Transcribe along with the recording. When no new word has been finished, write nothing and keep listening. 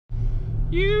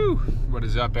You! What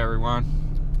is up, everyone?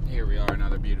 Here we are,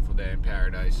 another beautiful day in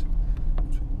paradise.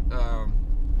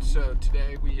 So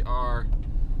today we are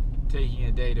taking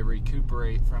a day to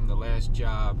recuperate from the last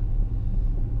job.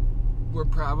 We're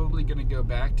probably going to go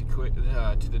back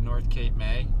to the North Cape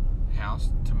May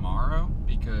house tomorrow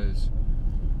because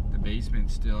the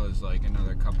basement still is like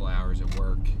another couple hours of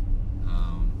work.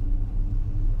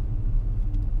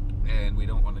 And we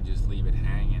don't want to just leave it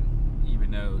hanging.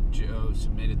 Even though Joe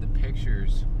submitted the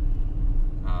pictures,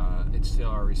 it's still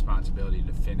our responsibility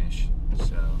to finish.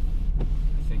 So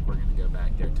I think we're going to go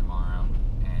back there tomorrow.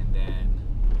 And then,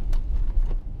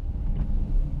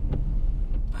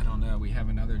 I don't know, we have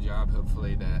another job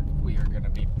hopefully that we are going to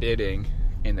be bidding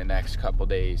in the next couple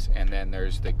days. And then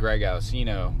there's the Greg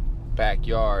Alcino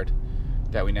backyard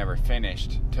that we never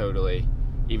finished totally,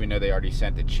 even though they already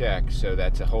sent the check. So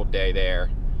that's a whole day there.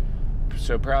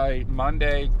 So probably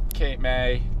Monday, Cape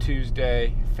May,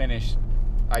 Tuesday, finished.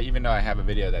 Even though I have a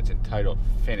video that's entitled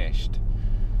Finished,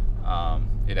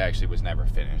 it actually was never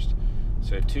finished.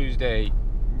 So Tuesday,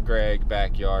 Greg,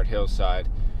 backyard, hillside.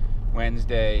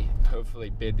 Wednesday, hopefully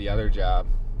bid the other job.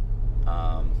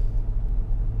 And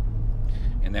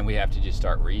then we have to just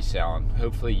start reselling.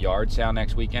 Hopefully yard sale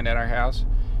next weekend at our house.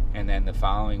 And then the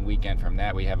following weekend from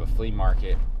that, we have a flea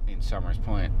market in Summers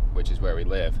Point, which is where we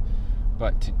live.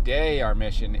 But today our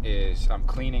mission is, I'm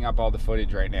cleaning up all the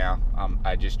footage right now.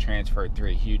 I just transferred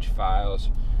 3 huge files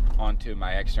onto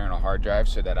my external hard drive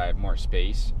so that I have more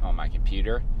space on my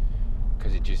computer,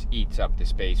 because it just eats up the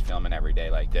space filming every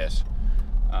day like this.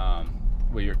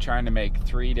 We are trying to make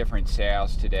 3 different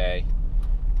sales today.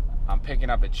 I'm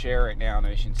picking up a chair right now in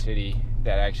Ocean City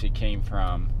that actually came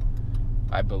from,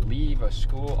 I believe, a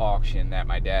school auction that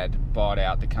my dad bought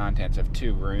out the contents of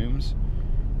 2 rooms,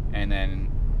 and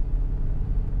then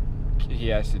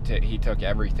he took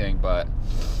everything, but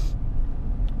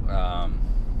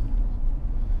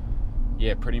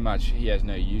yeah, pretty much he has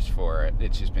no use for it.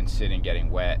 It's just been sitting getting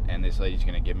wet, and this lady's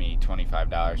gonna give me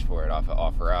 $25 for it off of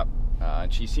OfferUp.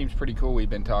 And she seems pretty cool. We've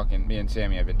been talking, me and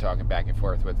Sammy have been talking back and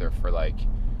forth with her for like,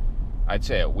 I'd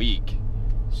say a week.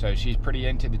 So she's pretty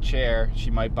into the chair. She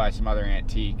might buy some other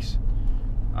antiques.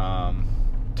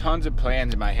 Tons of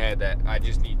plans in my head that I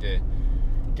just need to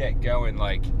get going.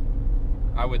 Like,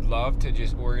 I would love to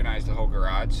just organize the whole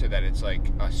garage so that it's like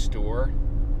a store,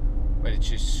 but it's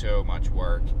just so much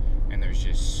work and there's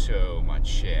just so much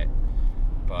shit.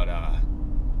 But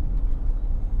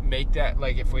make that,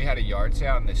 like, if we had a yard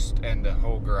sale and the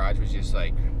whole garage was just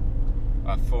like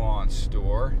a full-on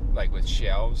store, like with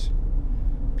shelves,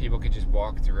 people could just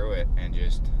walk through it and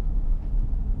just,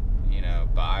 you know,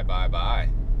 buy.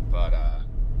 But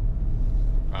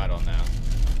I don't know.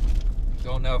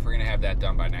 Don't know if we're gonna have that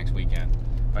done by next weekend.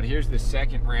 But here's the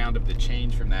second round of the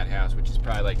change from that house, which is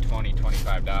probably like $20,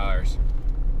 $25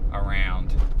 a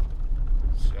round.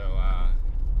 So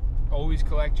always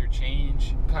collect your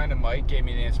change. Kind of Mike gave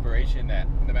me the inspiration that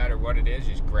no matter what it is,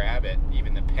 just grab it,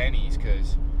 even the pennies,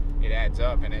 because it adds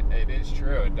up, and it is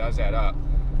true, it does add up.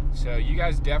 So you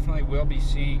guys definitely will be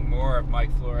seeing more of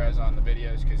Mike Flores on the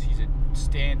videos, because he's a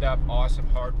stand-up, awesome,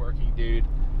 hardworking dude,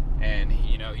 and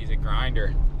you know, he's a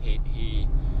grinder. He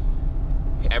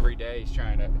every day he's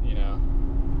trying to, you know,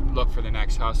 look for the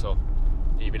next hustle,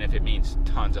 even if it means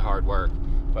tons of hard work.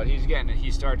 But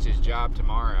he starts his job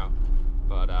tomorrow,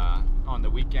 but on the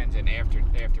weekends and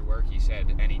after work, he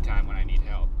said anytime when I need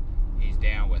help, he's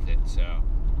down with it. So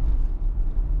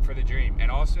for the dream. And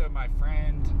also my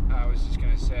friend, I was just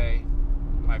gonna say,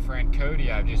 my friend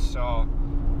Cody, I just saw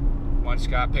when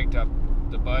Scott picked up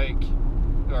the bike,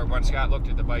 or when Scott looked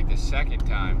at the bike the second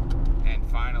time and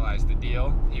finalized the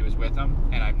deal, he was with him,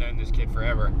 and I've known this kid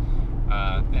forever.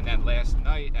 And then last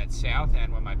night at South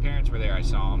End, when my parents were there, I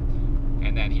saw him,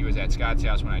 and then he was at Scott's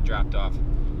house when I dropped off.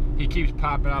 He keeps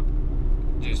popping up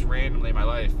just randomly in my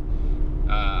life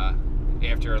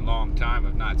after a long time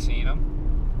of not seeing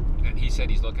him, and he said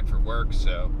he's looking for work,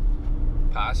 so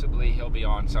possibly he'll be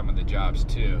on some of the jobs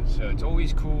too. So it's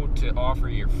always cool to offer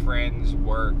your friends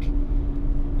work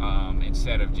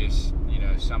instead of just, you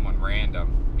know, someone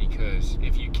random, because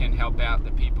if you can help out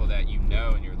the people that you know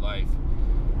in your life,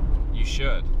 you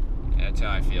should. That's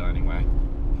how I feel anyway.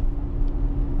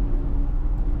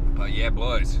 But yeah,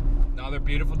 boys, another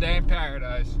beautiful day in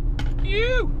paradise.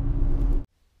 You!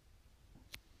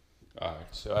 Alright,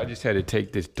 so I just had to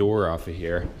take this door off of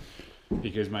here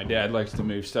because my dad likes to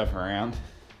move stuff around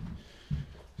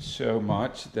so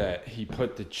much that he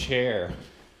put the chair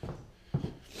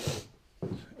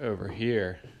over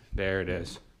here. There it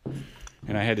is.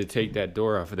 And I had to take that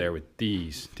door off of there with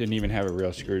these. Didn't even have a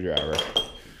real screwdriver.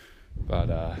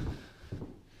 But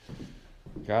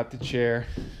got the chair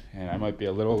And I might be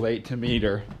a little late to meet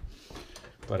her,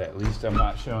 but at least I'm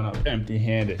not showing up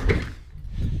empty-handed.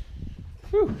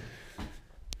 Whew.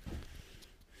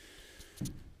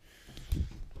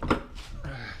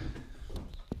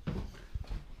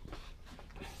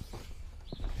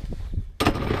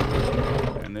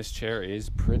 And this chair is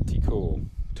pretty cool.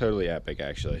 Totally epic,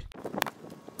 actually.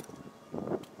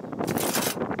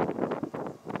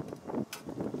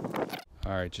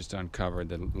 All right, just uncovered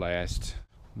the last,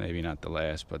 maybe not the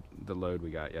last, but the load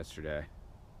we got yesterday.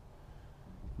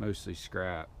 Mostly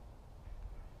scrap.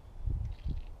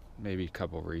 Maybe a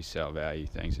couple resale value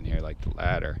things in here, like the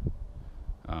ladder.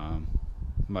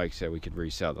 Mike said we could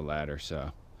resell the ladder,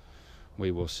 so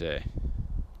we will see.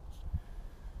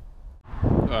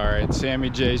 All right, Sammy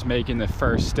J's making the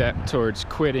first step towards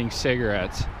quitting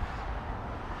cigarettes.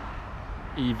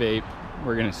 E-vape,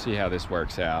 we're gonna see how this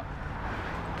works out.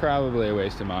 Probably a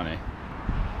waste of money.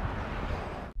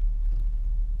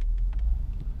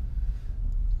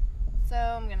 So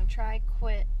I'm gonna try to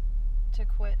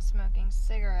quit smoking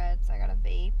cigarettes. I got a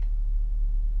vape.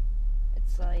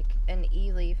 It's like an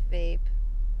e-leaf vape.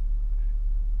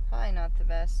 Probably not the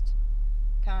best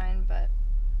kind, but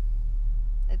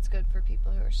it's good for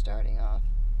people who are starting off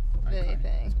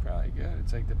vaping. It's probably good.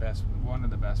 It's like the best, one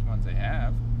of the best ones they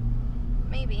have.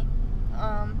 Maybe.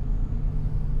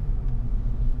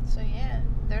 So yeah,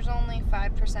 there's only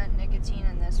 5% nicotine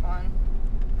in this one.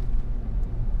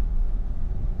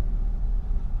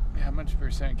 How much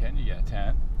percent can you get?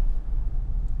 10?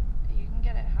 You can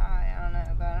get it high, I don't know,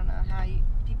 but I don't know how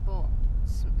people,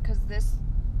 because this,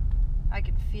 I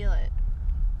could feel it.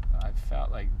 I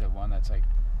felt like the one that's like,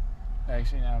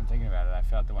 actually now I'm thinking about it, I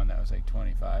felt the one that was like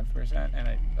 25%, and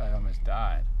I almost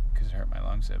died because it hurt my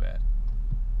lungs so bad.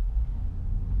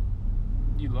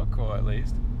 You look cool at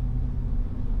least.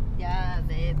 Yeah,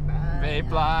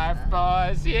 vape life,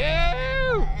 boys,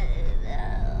 yeah!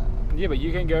 Yeah, but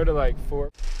you can go to like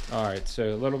 4. All right,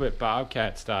 so a little bit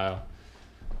Bobcat style.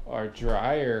 Our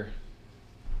dryer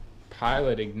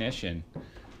pilot ignition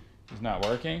is not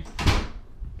working.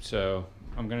 So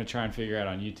I'm gonna try and figure out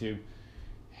on YouTube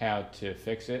how to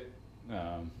fix it.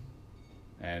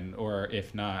 Or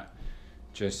if not,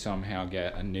 just somehow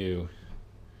get a new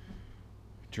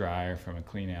dryer from a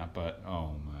clean out. But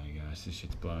oh my gosh, this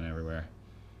shit's blowing everywhere.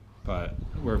 But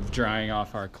we're drying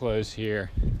off our clothes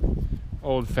here.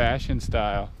 Old-fashioned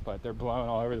style, but they're blowing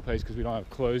all over the place because we don't have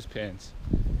clothespins.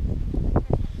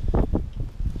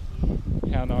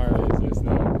 How gnarly is this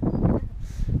though?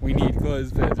 We need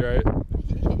clothespins, right?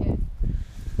 Yeah.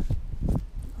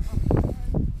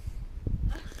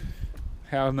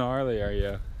 How gnarly are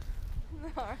you?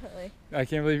 Gnarly. I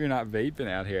can't believe you're not vaping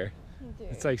out here. Dude.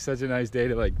 It's like such a nice day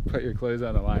to like put your clothes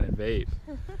on the line and vape.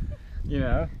 You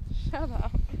know? Shut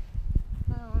up.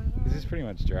 This is pretty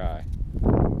much dry.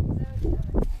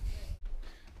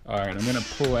 Alright, I'm gonna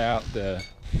pull out the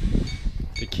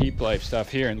Keep Life stuff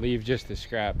here and leave just the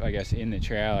scrap, I guess, in the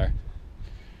trailer.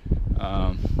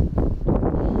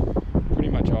 Pretty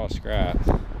much all scrapped.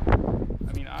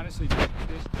 I mean, honestly,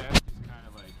 this desk is kind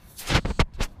of like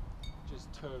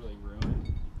just totally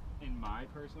ruined, in my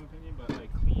personal opinion, but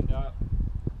like cleaned up,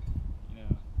 you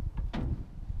know.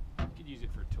 You could use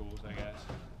it for tools, I guess,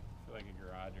 for like a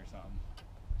garage or something.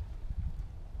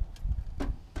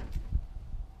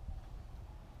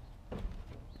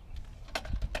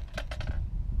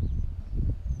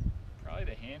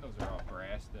 The handles are all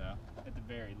brass though, at the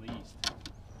very least.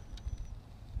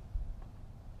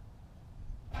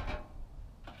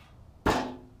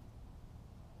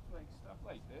 Like stuff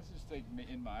like this is like,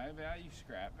 in my value,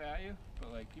 scrap value,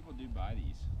 but like people do buy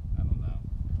these. I don't know.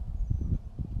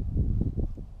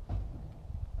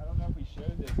 I don't know if we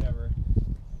showed this ever,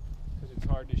 because it's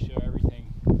hard to show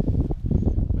everything.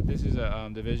 But this is a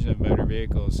Division of Motor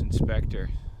Vehicles Inspector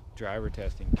driver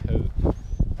testing coat.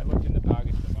 I looked in the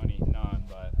pockets for money, none,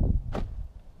 but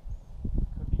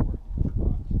could be worth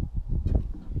 $4.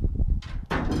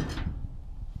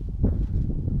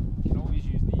 You can always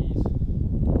use these.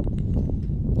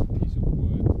 Piece of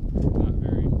wood, not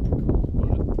very cool,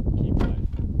 but Keep Life.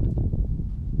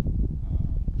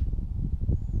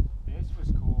 This was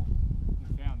cool.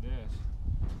 We found this.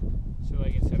 So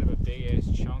like instead of a big ass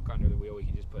chunk under the wheel, we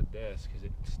can just put this because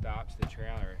it stops the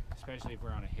trailer, especially if we're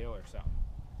on a hill or something.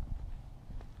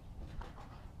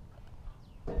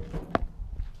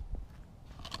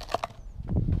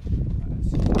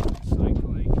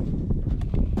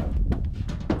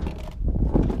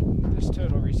 This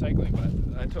total recycling, but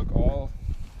I took all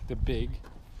the big,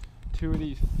 2 of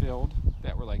these filled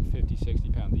that were like 50,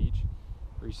 60 pounds each,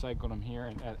 recycled them here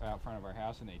and out front of our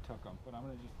house, and they took them. But I'm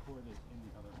gonna just pour this in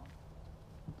the other one.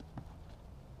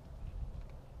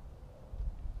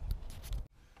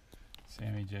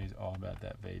 Sammy J's all about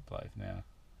that vape life now.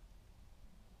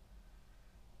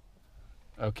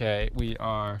 Okay, we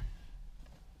are.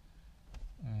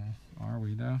 Are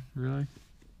we though? Really?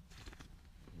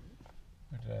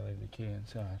 Or did I leave the key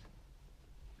inside?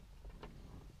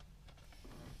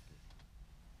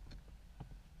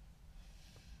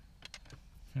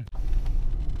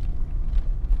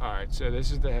 Alright, so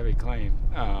this is the heavy claim.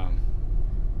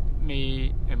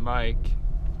 Me and Mike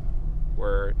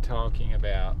were talking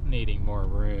about needing more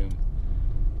room,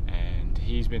 and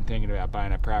he's been thinking about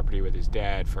buying a property with his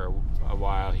dad for a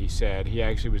while. He said he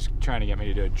actually was trying to get me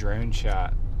to do a drone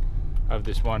shot of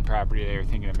this one property they were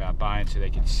thinking about buying so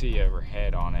they could see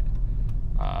overhead on it,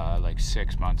 like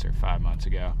 6 months or 5 months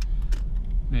ago,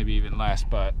 maybe even less,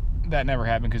 but that never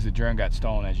happened because the drone got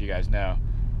stolen, as you guys know.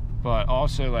 But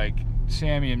also, like,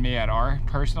 Sammy and me at our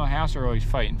personal house are always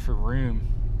fighting for room.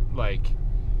 Like,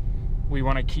 we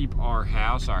want to keep our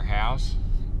house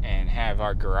and have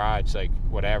our garage, like,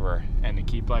 whatever, and the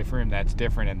keep life room, that's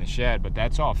different in the shed, but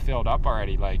that's all filled up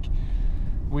already. Like,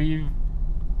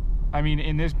 I mean,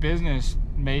 in this business,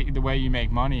 the way you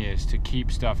make money is to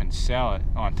keep stuff and sell it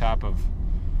on top of,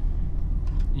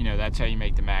 you know, that's how you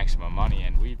make the maximum money.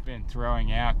 And we've been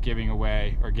throwing out, giving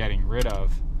away, or getting rid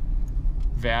of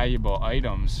valuable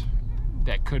items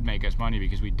that could make us money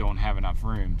because we don't have enough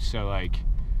room. So, like,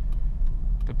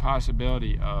 the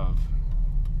possibility of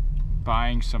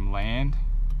buying some land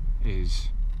is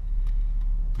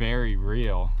very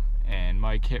real. And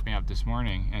Mike hit me up this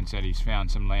morning and said he's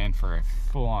found some land for a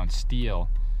full-on steal,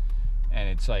 and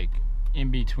it's like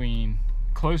in between,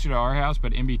 closer to our house,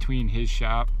 but in between his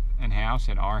shop and house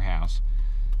and our house.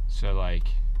 So, like,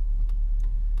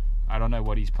 I don't know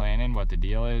what he's planning, what the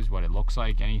deal is, what it looks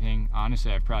like, anything.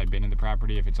 Honestly, I've probably been to the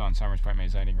property if it's on Summers Point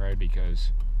Maze Landing Road,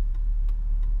 because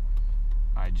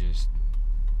I just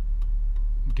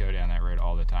go down that road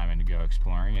all the time and to go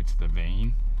exploring. It's the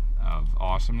vein of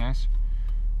awesomeness.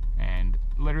 And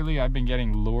literally, I've been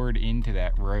getting lured into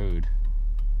that road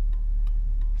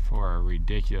for a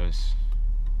ridiculous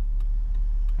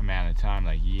amount of time,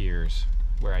 like years,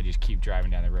 where I just keep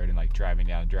driving down the road and, like, driving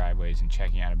down the driveways and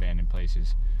checking out abandoned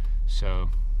places. So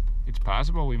it's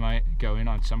possible we might go in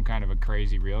on some kind of a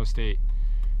crazy real estate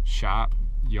shop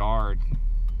yard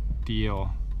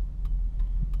deal,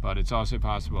 but it's also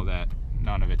possible that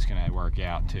none of it's gonna work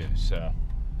out too. So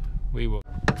we will.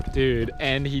 Dude,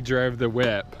 and he drove the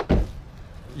whip.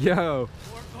 Yo,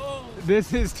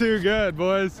 this is too good,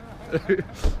 boys.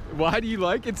 Why do you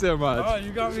like it so much? Oh,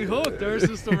 you got me hooked. There's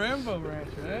just the Rambo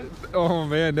Ranch, man. Oh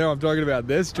man, no, I'm talking about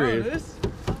this tree. Oh, this?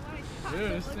 Oh my God,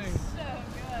 Dude, this thing. so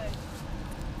good.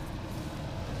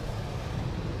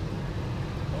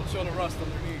 Don't show the rust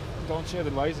underneath. Don't show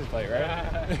the license plate,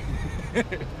 right?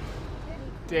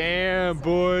 Damn,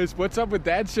 boys. What's up with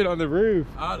that shit on the roof?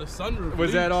 Ah, the sunroof Was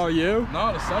leaks. that all you?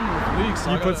 No, the sunroof leaks.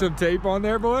 So You put some tape on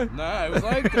there, boy? Nah, it was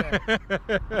like that.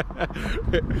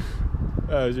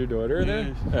 Oh, is your daughter in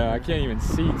there? Oh, I can't even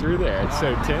see through there. It's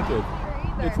so tinted.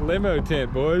 It's limo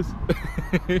tint, boys.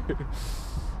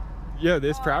 Yeah,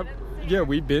 yeah,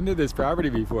 we've been to this property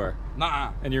before.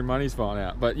 Nah. And your money's falling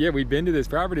out. But yeah, we've been to this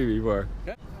property before.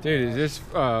 Okay. Dude, is this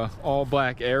all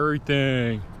black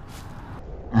everything?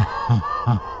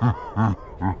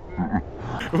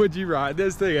 Would you ride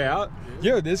this thing out?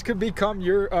 Yo, this could become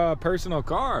your personal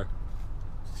car.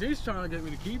 She's trying to get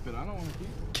me to keep it. I don't want to keep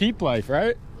it. Keep life,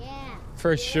 right? Yeah.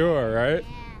 For sure, right?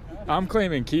 Yeah. I'm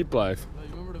claiming keep life. You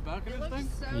remember the back of It this looks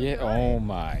thing? so Yeah, good. oh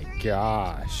my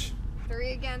gosh.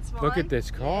 3 against 1. Look at this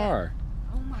car.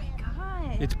 Yeah. Oh my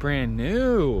God. It's brand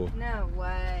new. No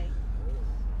way.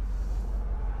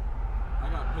 I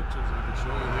got pictures I can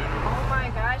show you later. Oh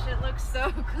my gosh, it looks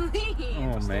so clean.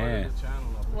 Oh I started man. the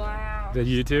channel up. Wow. The I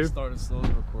YouTube? started slowly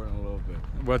recording a little bit.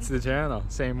 What's the channel?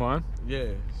 Same one? Yeah,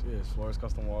 it's Flores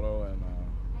Custom Auto, and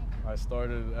I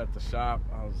started at the shop.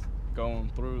 I was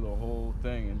going through the whole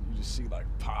thing, and you just see like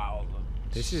piles of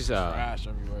This is trash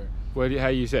everywhere. how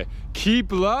you say?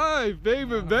 Keep life,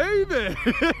 baby, baby.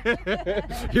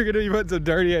 You're gonna be putting some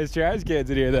dirty ass trash cans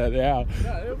in here that now.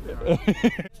 Yeah, it'll be alright.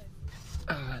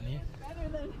 Better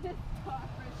than his car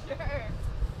for sure.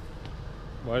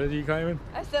 What is he claiming?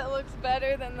 I said it looks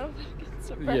better than the fucking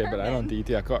Suburban. Yeah, but I don't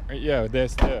detail car. Yeah,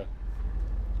 this too.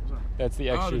 That's the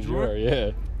extra the drawer. drawer?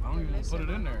 Yeah. I don't even put it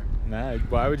in there. Nah,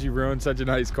 why would you ruin such a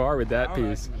nice car with that I'll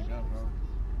piece? actually go, bro.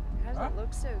 How does it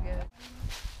look so good?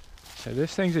 So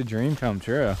this thing's a dream come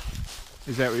true.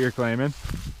 Is that what you're claiming?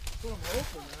 That's what I'm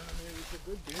hoping, man. I mean, it's a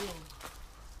good deal.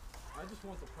 I just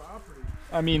want the property.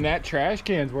 I mean, that trash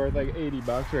can's worth like 80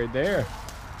 bucks right there.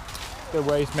 The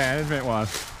waste management one.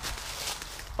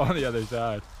 On the other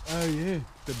side. Oh, yeah.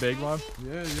 The big one.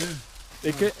 Yeah, yeah.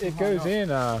 It goes in.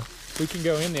 We can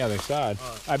go in the other side.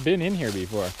 I've been in here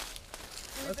before.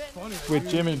 That's funny. With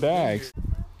Jimmy bags.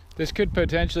 This could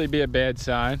potentially be a bad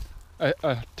sign.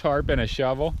 A tarp and a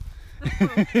shovel.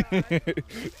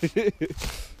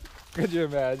 Could you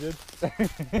imagine? I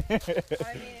mean,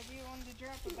 if you wanted to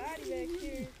drop a body back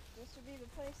here, this would be the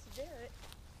place to do it.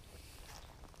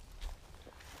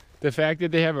 The fact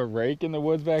that they have a rake in the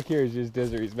woods back here is just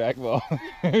disrespectful.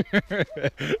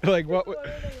 Like, what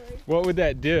would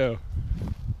that do?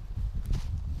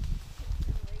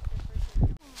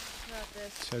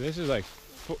 So this is like,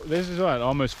 this is what,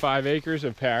 almost 5 acres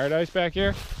of paradise back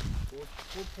here?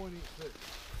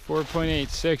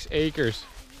 4.86 acres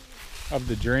of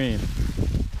the dream.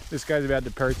 This guy's about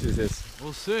to purchase this.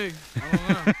 We'll see.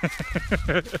 I don't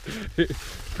know.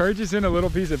 Purchasing a little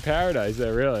piece of paradise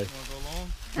though, really.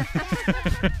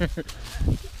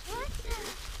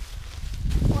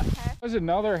 There's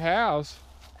another house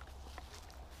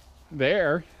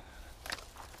there,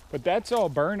 but that's all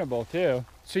burnable too.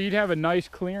 So you'd have a nice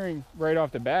clearing right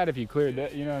off the bat if you cleared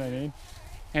that, you know what I mean?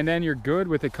 And then you're good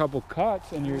with a couple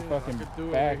cuts and you're fucking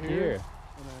back right here.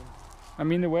 I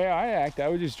mean, the way I act, I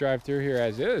would just drive through here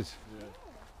as is.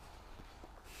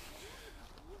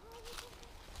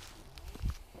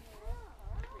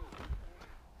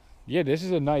 Yeah, this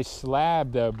is a nice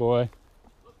slab though, boy.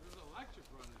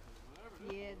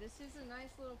 Yeah, this is a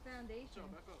nice little foundation.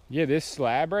 Yeah, this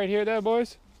slab right here though,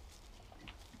 boys.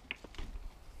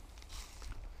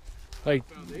 Like,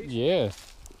 yeah.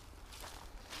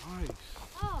 Nice.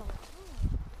 Oh.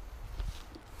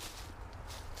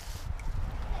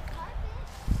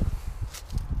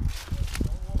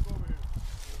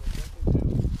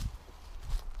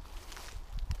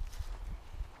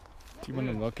 Do you want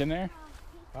to look in there?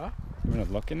 Huh? You want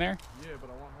to look in there? Yeah, but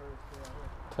I want her to stay out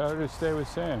here. Tell her to stay with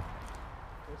Sam.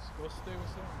 Let's stay with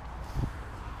Sam.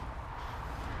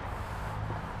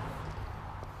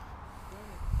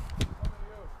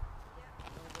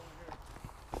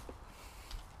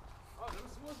 Oh,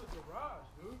 this was a garage,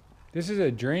 dude. This is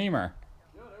a dreamer.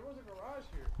 Yeah, there was a garage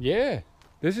here. Yeah,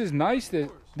 this is nice.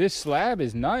 This slab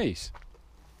is nice.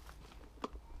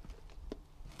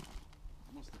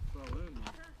 Must have fell in.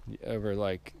 Over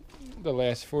like the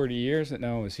last 40 years that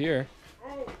no one was here.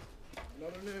 Oh,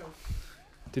 another nail.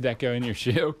 Did that go in your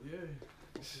shoe? Yeah.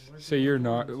 So you're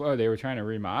not. Oh, they were trying to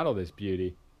remodel this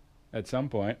beauty at some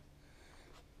point.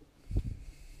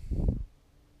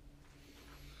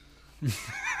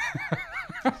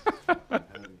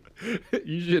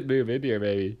 You should move in here,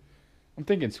 baby. I'm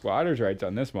thinking squatters' rights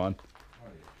on this one.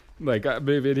 Like, I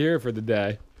move in here for the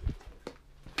day.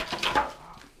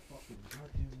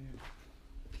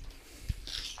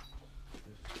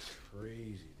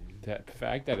 Crazy, dude. The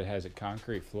fact that it has a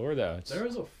concrete floor, though. It's, There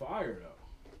is a fire, though.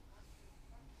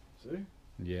 See?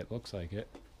 yeah, it looks like it.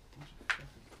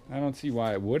 I don't see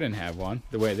why it wouldn't have one,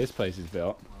 the way this place is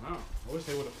built. I know. I wish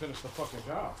they would have finished the fucking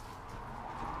job.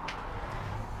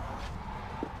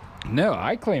 No,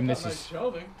 I claim this Nice is...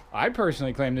 shelving. I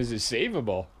personally claim this is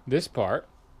savable. This part.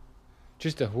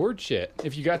 Just a hoard shit.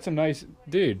 If you got some nice...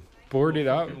 Dude, board it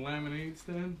up. Fucking laminate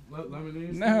stand?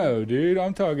 Lemonade stand? No, dude,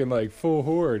 I'm talking like full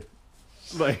hoard.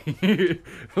 Like,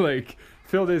 like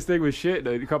fill this thing with shit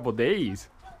in a couple days.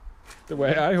 The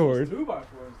way I hoard. 2x4s.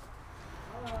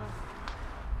 I guess.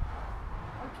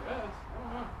 I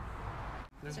don't know.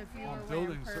 There's, So if you on were wearing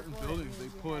buildings, certain purple, buildings, it they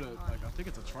means you put had a, on like, I think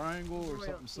it's a triangle or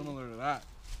something similar to that,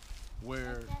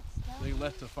 where they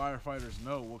let the firefighters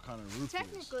know what kind of roof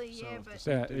Technically, it is. yeah, So if but the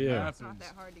same thing yeah. it's not happens,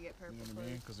 that hard to get you purple. know what I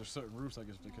mean? Because there's certain roofs, I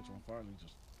guess, if they catch on fire, they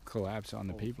just, Collapse on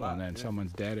the Oh, people flat, and then yeah.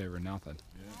 someone's dead over nothing.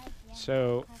 yeah.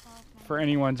 So, for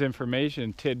anyone's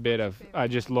information, tidbit of, I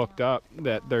just looked up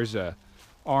that there's a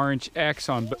orange X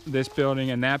on this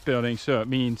building and that building, so it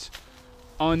means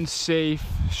unsafe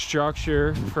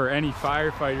structure for any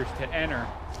firefighters to enter.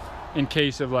 In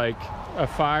case of like a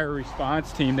fire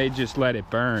response team, they just let it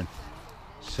burn.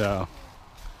 So,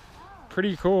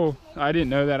 pretty cool. I didn't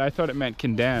know that. I thought it meant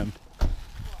condemned.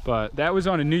 But that was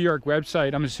on a New York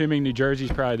website. I'm assuming New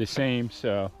Jersey's probably the same,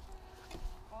 so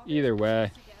either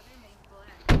way,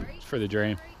 it's for the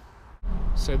dream.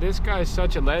 So this guy's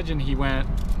such a legend. He went,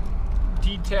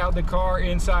 detailed the car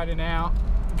inside and out,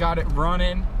 got it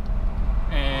running,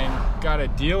 and got a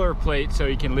dealer plate so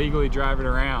he can legally drive it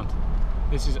around.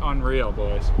 This is unreal,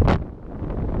 boys.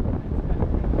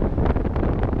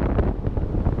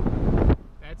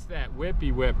 That's that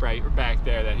whippy whip right back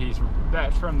there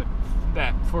that's from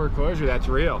that foreclosure. That's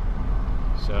real.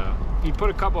 So he put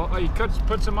he could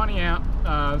put some money out,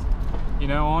 you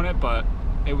know, on it, but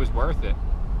it was worth it.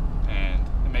 And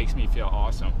it makes me feel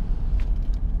awesome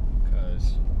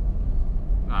because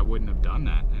I wouldn't have done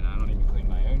that, and I don't even clean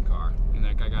own car. And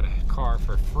that guy got a car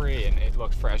for free, and it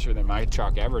looks fresher than my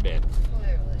truck ever did.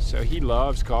 Clearly. So he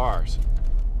loves cars.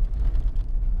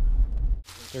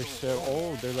 They're so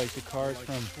old. They're like the cars Like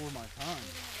from... before my time.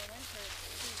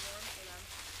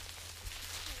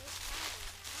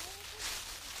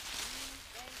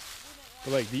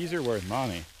 But like, these are worth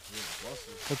money. Yeah,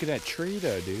 buses. Look at that tree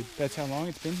though, dude. That's how long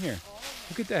it's been here.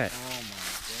 Look at that. Oh my god.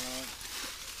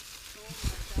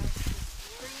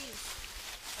 Trees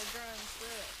are growing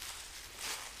through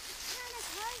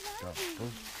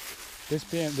it. This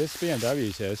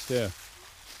BMW says too.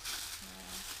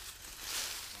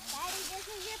 Daddy, this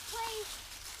is your place.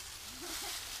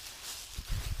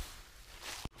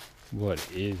 What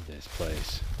is this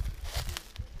place?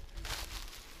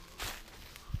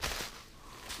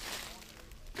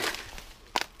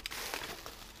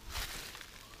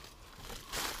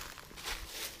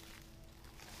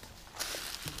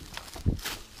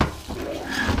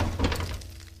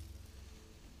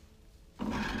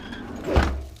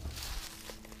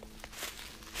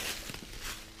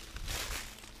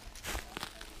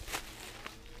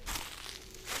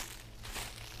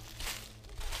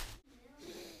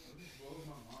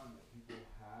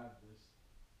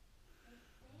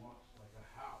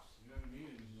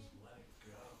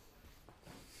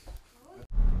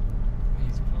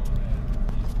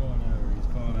 He's pulling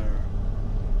over.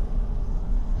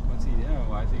 What's he doing?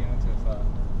 Why is he going so far?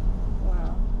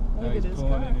 Wow. No, he's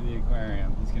pulling into the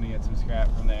aquarium. He's going to get some scrap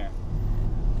from there.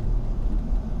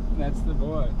 That's the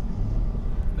boy.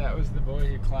 That was the boy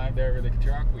who climbed over the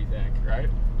truck, we think, right?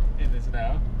 In the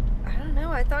snow. I don't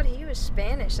know. I thought he was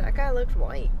Spanish. That guy looked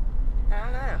white. I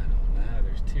don't know. I don't know.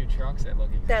 There's two trucks that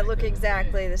look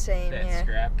exactly the same. That Yeah.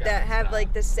 scrap guy That is have not.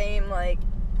 like the same like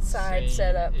side Same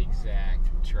setup. exact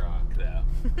truck though.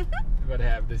 But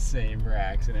have the same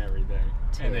racks and everything.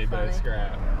 Too And they funny. both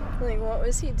scrap. Like, what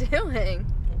was he doing?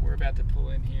 But we're about to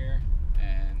pull in here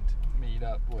and meet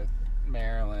up with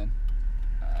Marilyn,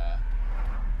 a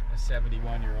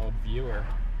 71-year-old viewer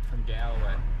from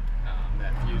Galloway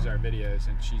that views our videos,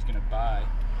 and she's going to buy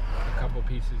a couple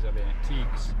pieces of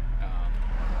antiques.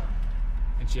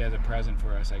 And she has a present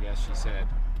for us, I guess she said.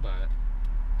 But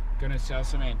going to sell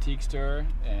some antiques to her,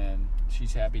 and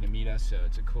she's happy to meet us, so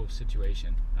it's a cool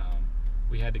situation.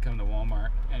 We had to come to Wal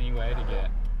Mart anyway to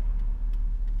get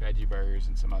veggie burgers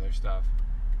and some other stuff.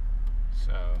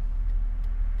 So,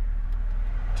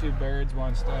 2 birds,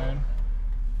 1 stone.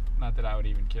 Not that I would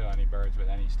even kill any birds with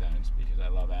any stones because I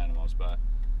love animals, but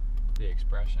the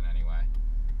expression anyway.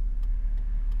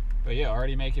 But yeah,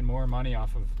 already making more money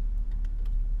off of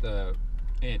the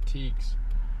antiques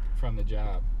from the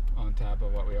job on top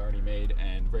of what we already made.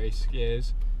 And Ray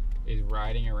Skiz is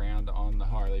riding around on the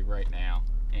Harley right now,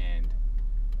 and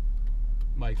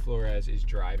Mike Flores is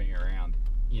driving around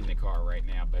in the car right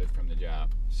now, both from the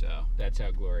job. So that's how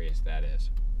glorious that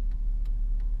is.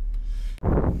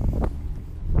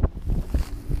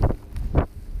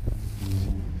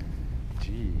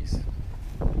 Jeez,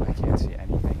 I can't see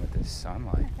anything with this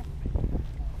sunlight.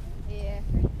 Yeah.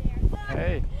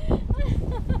 Hey,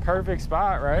 perfect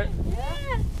spot, right?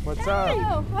 Yeah. What's up?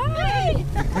 Oh, hi.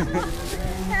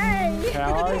 Hey.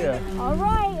 How are you? All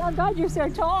right. Oh God, you're so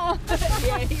tall.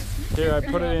 Here, I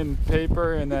put it in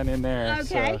paper and then in there.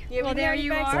 Okay. So, Well, there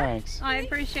you are. thanks. I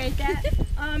appreciate that.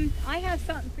 I have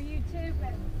something for you too,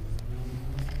 but.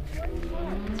 What do you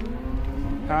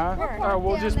want? Huh? We're Oh,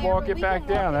 we'll down just there, walk but it we back can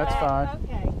down. walk That's it fine. back.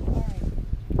 Okay. All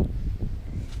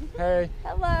right. Hey,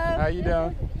 Hello. how you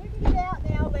doing? You can get out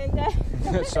now,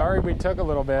 Linda. Sorry we took a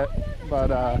little bit, but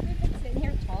We've been sitting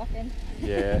here talking.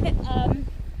 yeah.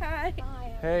 Hi.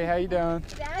 Hey, how you doing?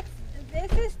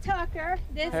 This is Tucker.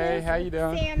 This Hey, is how you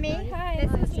doing? Sammy. Hi.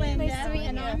 This is Linda, Nice to meet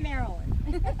and you. I'm Marilyn.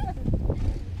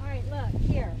 All right, look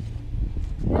here.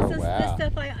 This Oh, is wow.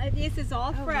 this stuff. This is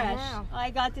all Oh, fresh. wow. I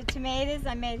got the tomatoes.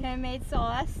 I made homemade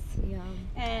sauce Yum.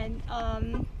 and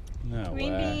No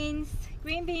green way.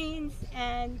 beans,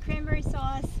 and cranberry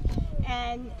sauce,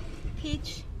 and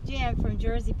peach jam from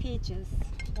Jersey Peaches.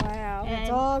 Wow. And It's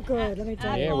all good. Let me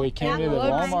tell you. Yeah, we came to the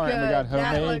looks Walmart and we got good.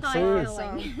 That homemade looks food.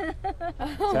 awesome.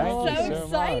 Thank you so so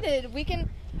excited. We can.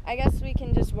 I guess we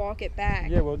can just walk it back.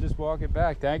 Yeah, we'll just walk it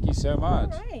back. Thank you so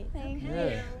much. All right. Thank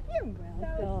Yeah. You're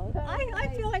welcome. I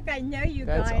feel like I know you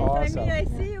That's guys. awesome. I mean, I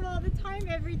see you all the time,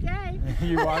 every day.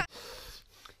 You watch.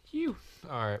 You.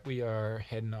 All right, we are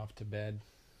heading off to bed.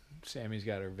 Sammy's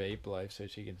got her vape life, so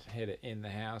she can hit it in the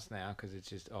house now because it's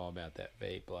just all about that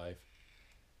vape life.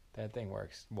 That thing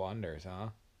works wonders, huh?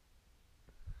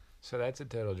 So that's a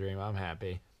total dream. I'm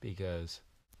happy because.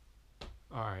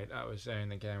 All right, I was saying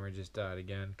the camera just died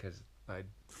again because I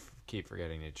keep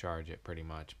forgetting to charge it pretty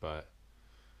much, but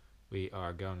we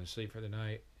are going to sleep for the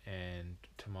night, and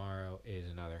tomorrow is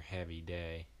another heavy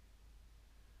day.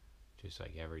 Just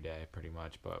like every day, pretty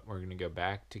much. But we're going to go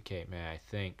back to Cape May, I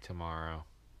think, tomorrow.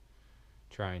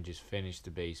 Try and just finish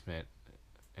the basement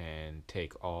and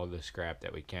take all the scrap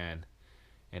that we can.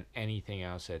 And anything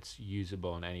else that's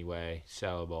usable in any way,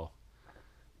 sellable,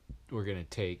 we're going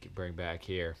to bring back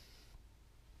here.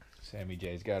 Sammy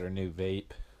J's got her new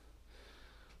vape.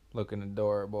 Looking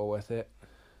adorable with it.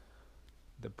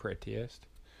 The prettiest.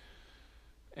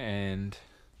 And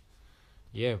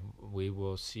yeah, we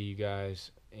will see you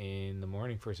guys in the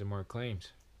morning for some more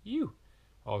claims.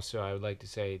 Also, I would like to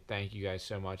say thank you guys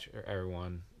so much,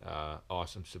 everyone.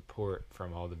 Awesome support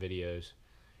from all the videos.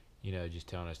 You know, just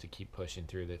telling us to keep pushing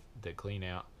through the clean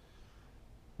out.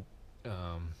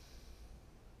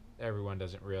 Everyone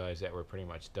doesn't realize that we're pretty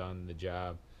much done the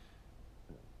job,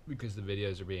 because the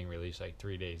videos are being released like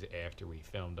 3 days after we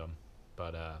filmed them.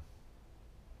 But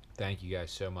thank you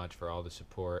guys so much for all the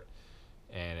support,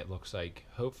 and it looks like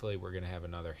hopefully we're gonna have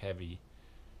another heavy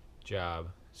job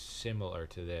similar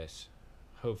to this.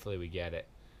 Hopefully we get it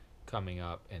coming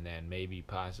up, and then maybe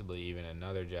possibly even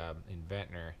another job in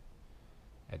Ventnor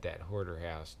at that hoarder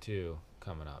house too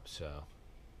coming up. So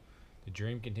the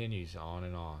dream continues on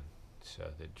and on.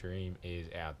 So the dream is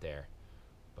out there.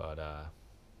 But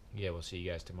yeah, we'll see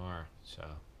you guys tomorrow. So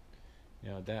you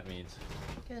know what that means.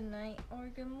 Good night or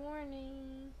good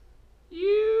morning.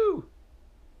 You.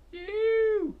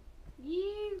 You.